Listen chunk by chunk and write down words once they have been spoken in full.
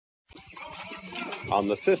On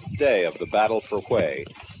the 5th day of the battle for Hue,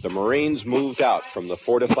 the Marines moved out from the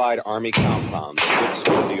fortified Army compounds which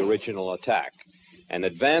stood the original attack and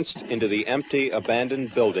advanced into the empty,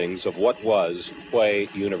 abandoned buildings of what was Hue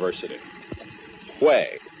University.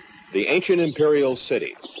 Hue, the ancient imperial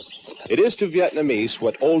city. It is to Vietnamese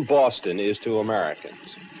what old Boston is to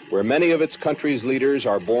Americans, where many of its country's leaders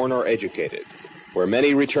are born or educated, where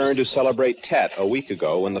many returned to celebrate Tet a week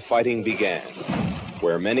ago when the fighting began,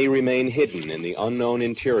 where many remain hidden in the unknown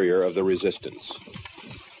interior of the resistance.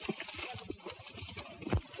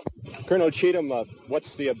 Colonel Cheatham,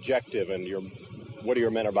 what's the objective and what are your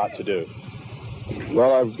men about to do?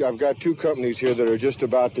 Well, I've got two companies here that are just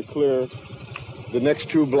about to clear the next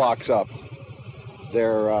 2 blocks up.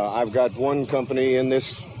 I've got one company in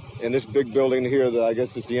this big building here that I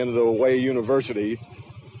guess it's the end of the Hue University,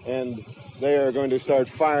 and they are going to start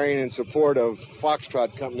firing in support of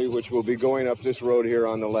Foxtrot Company, which will be going up this road here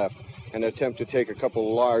on the left and attempt to take a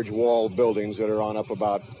couple large wall buildings that are on up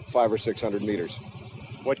about 500 or 600 meters.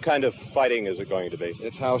 What kind of fighting is it going to be?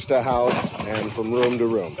 It's house to house and from room to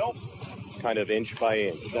room. Kind of inch by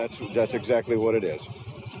inch. That's exactly what it is.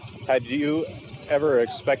 Had you ever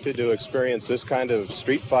expected to experience this kind of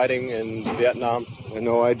street fighting in Vietnam?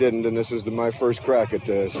 No, I didn't, and this is my first crack at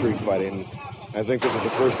street fighting. I think this is the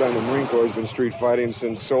first time the Marine Corps has been street fighting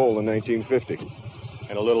since Seoul in 1950.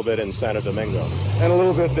 And a little bit in Santo Domingo. And a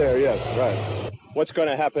little bit there, yes, right. What's going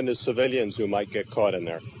to happen to civilians who might get caught in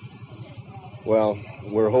there? Well,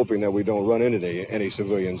 we're hoping that we don't run into any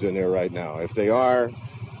civilians in there right now. If they are,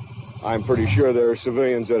 I'm pretty sure there are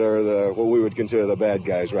civilians that are what we would consider the bad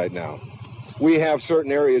guys right now. We have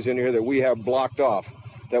certain areas in here that we have blocked off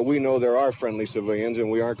that we know there are friendly civilians, and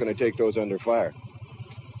we aren't going to take those under fire.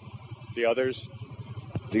 The others?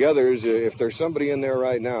 The others, if there's somebody in there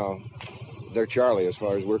right now, they're Charlie as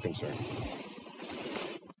far as we're concerned.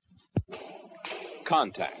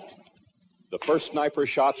 Contact. The first sniper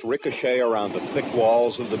shots ricochet around the thick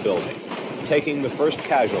walls of the building, taking the first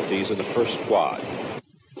casualties of the first squad.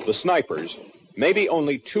 The snipers, maybe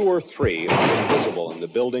only 2 or 3, are invisible in the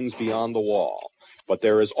buildings beyond the wall, but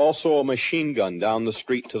there is also a machine gun down the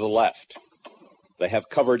street to the left. They have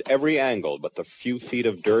covered every angle but the few feet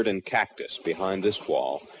of dirt and cactus behind this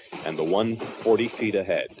wall and the one 40 feet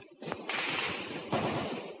ahead.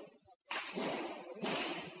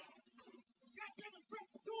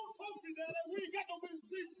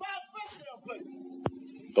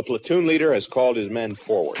 The platoon leader has called his men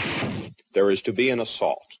forward. There is to be an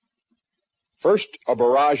assault. First, a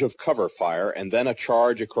barrage of cover fire and then a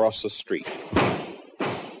charge across the street.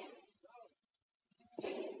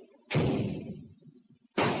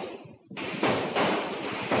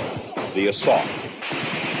 The assault.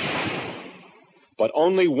 But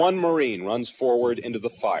only one Marine runs forward into the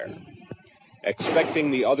fire.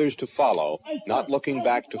 Expecting the others to follow, not looking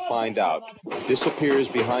back to find out, disappears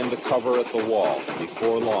behind the cover at the wall and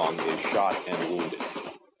before long is shot and wounded.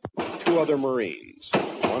 2 other Marines,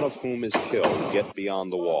 one of whom is killed, get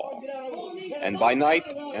beyond the wall. And by night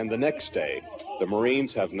and the next day, the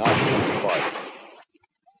Marines have not moved farther.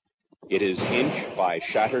 It is inch by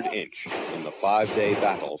shattered inch in the 5-day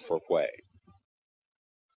battle for Hue.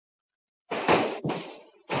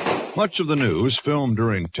 Much of the news filmed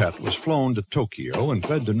during Tet was flown to Tokyo and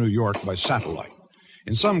fed to New York by satellite.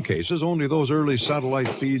 In some cases, only those early satellite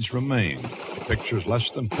feeds remain. The pictures less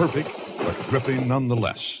than perfect, but gripping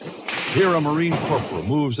nonetheless. Here, a Marine corporal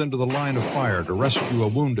moves into the line of fire to rescue a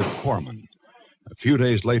wounded corpsman. A few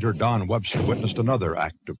days later, Don Webster witnessed another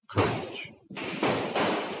act of courage.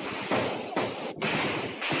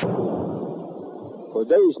 For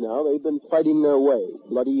days now, they've been fighting their way,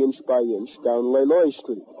 bloody inch by inch, down Leloy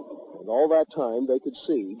Street. And all that time, they could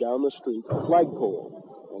see, down the street, a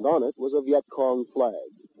flagpole, and on it was a Viet Cong flag.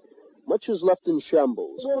 Much is left in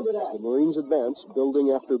shambles. As the Marines advance, building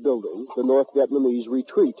after building, the North Vietnamese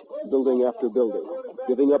retreat, building after building,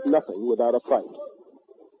 giving up nothing without a fight.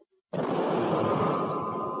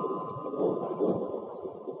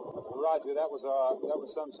 Roger, that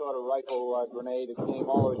was some sort of rifle grenade. It came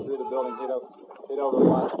all the way through the building, hit over the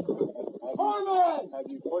line. Have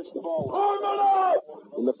you pushed forward?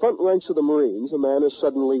 In the front ranks of the Marines, a man is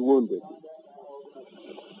suddenly wounded.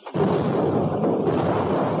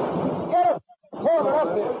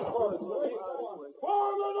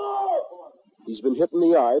 He's been hit in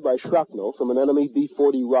the eye by shrapnel from an enemy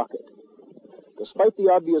B-40 rocket. Despite the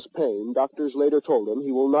obvious pain, doctors later told him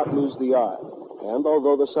he will not lose the eye. And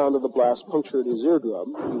although the sound of the blast punctured his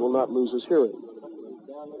eardrum, he will not lose his hearing.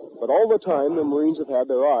 But all the time, the Marines have had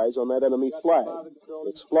their eyes on that enemy flag.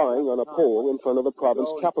 It's flying on a pole in front of the province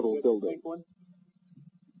capitol building.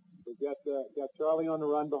 Got Charlie on the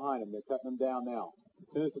run behind him. They're cutting him down now. As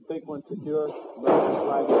soon as the big one's secure,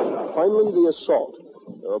 finally the assault.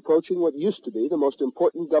 They're approaching what used to be the most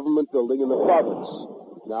important government building in the province.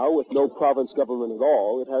 Now, with no province government at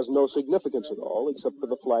all, it has no significance at all except for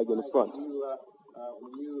the flag in front.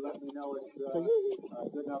 When you let me know it's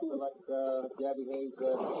good enough to let Gabby Hayes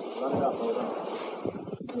run it up, over.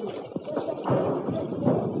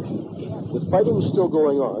 With fighting still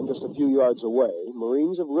going on just a few yards away,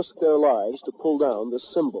 Marines have risked their lives to pull down this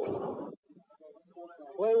symbol.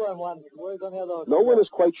 No one is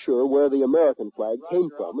quite sure where the American flag came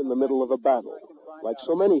from in the middle of a battle. Like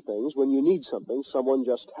so many things, when you need something, someone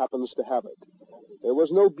just happens to have it. There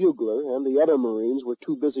was no bugler, and the other Marines were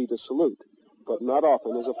too busy to salute. But not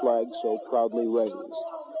often is a flag so proudly raised. All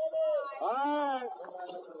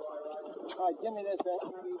right, give me this,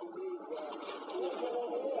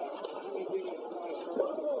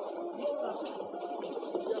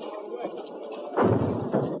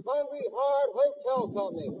 Hungry Hard Hotel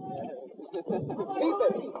Company. Keep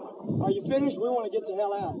it. Are you finished? We want to get the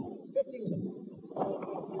hell out.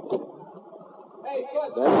 Hey,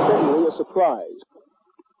 then suddenly a surprise.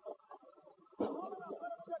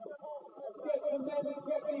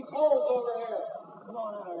 Get these holes over here. Come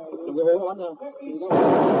on out of here.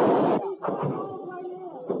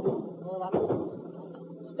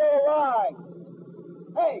 Stay alive.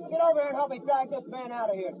 Hey, get over here and help me drag this man out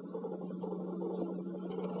of here.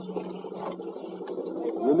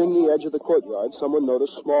 Rimming the edge of the courtyard, someone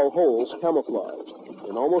noticed small holes camouflaged.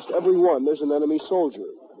 In almost every one, there's an enemy soldier.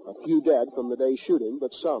 A few dead from the day's shooting,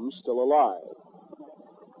 but some still alive.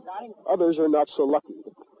 Others are not so lucky.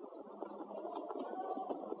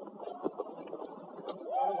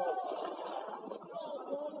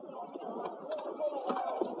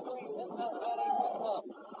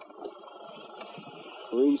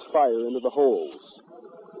 Marines fire into the holes.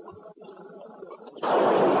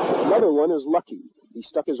 Another one is lucky. He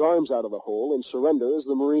stuck his arms out of the hole in surrender as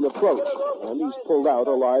the Marine approached, and he's pulled out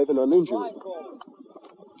alive and uninjured.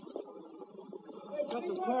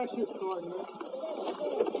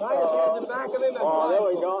 Oh, there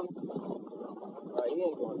we go. He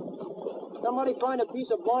ain't going. Somebody find a piece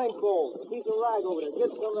of blindfold, a piece of rag over there. Get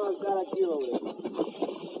some of that here over there.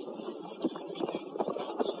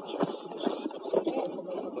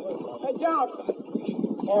 Hey, John!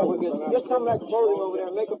 Oh, get some of that clothing over there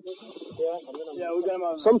and make a... Yeah, we got him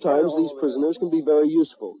on. Sometimes these prisoners can be very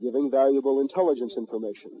useful, giving valuable intelligence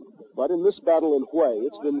information. But in this battle in Hue,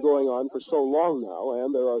 it's been going on for so long now,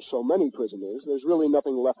 and there are so many prisoners, there's really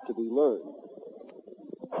nothing left to be learned.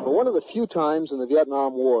 For one of the few times in the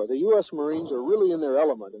Vietnam War, the U.S. Marines are really in their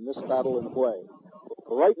element in this battle in Hue.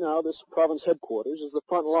 For right now, this province headquarters is the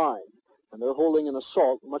front line, and they're holding an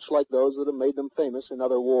assault much like those that have made them famous in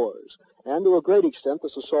other wars. And to a great extent,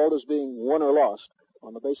 this assault is being won or lost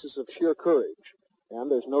on the basis of sheer courage, and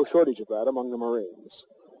there's no shortage of that among the Marines.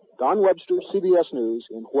 Don Webster, CBS News,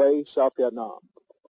 in Hue, South Vietnam.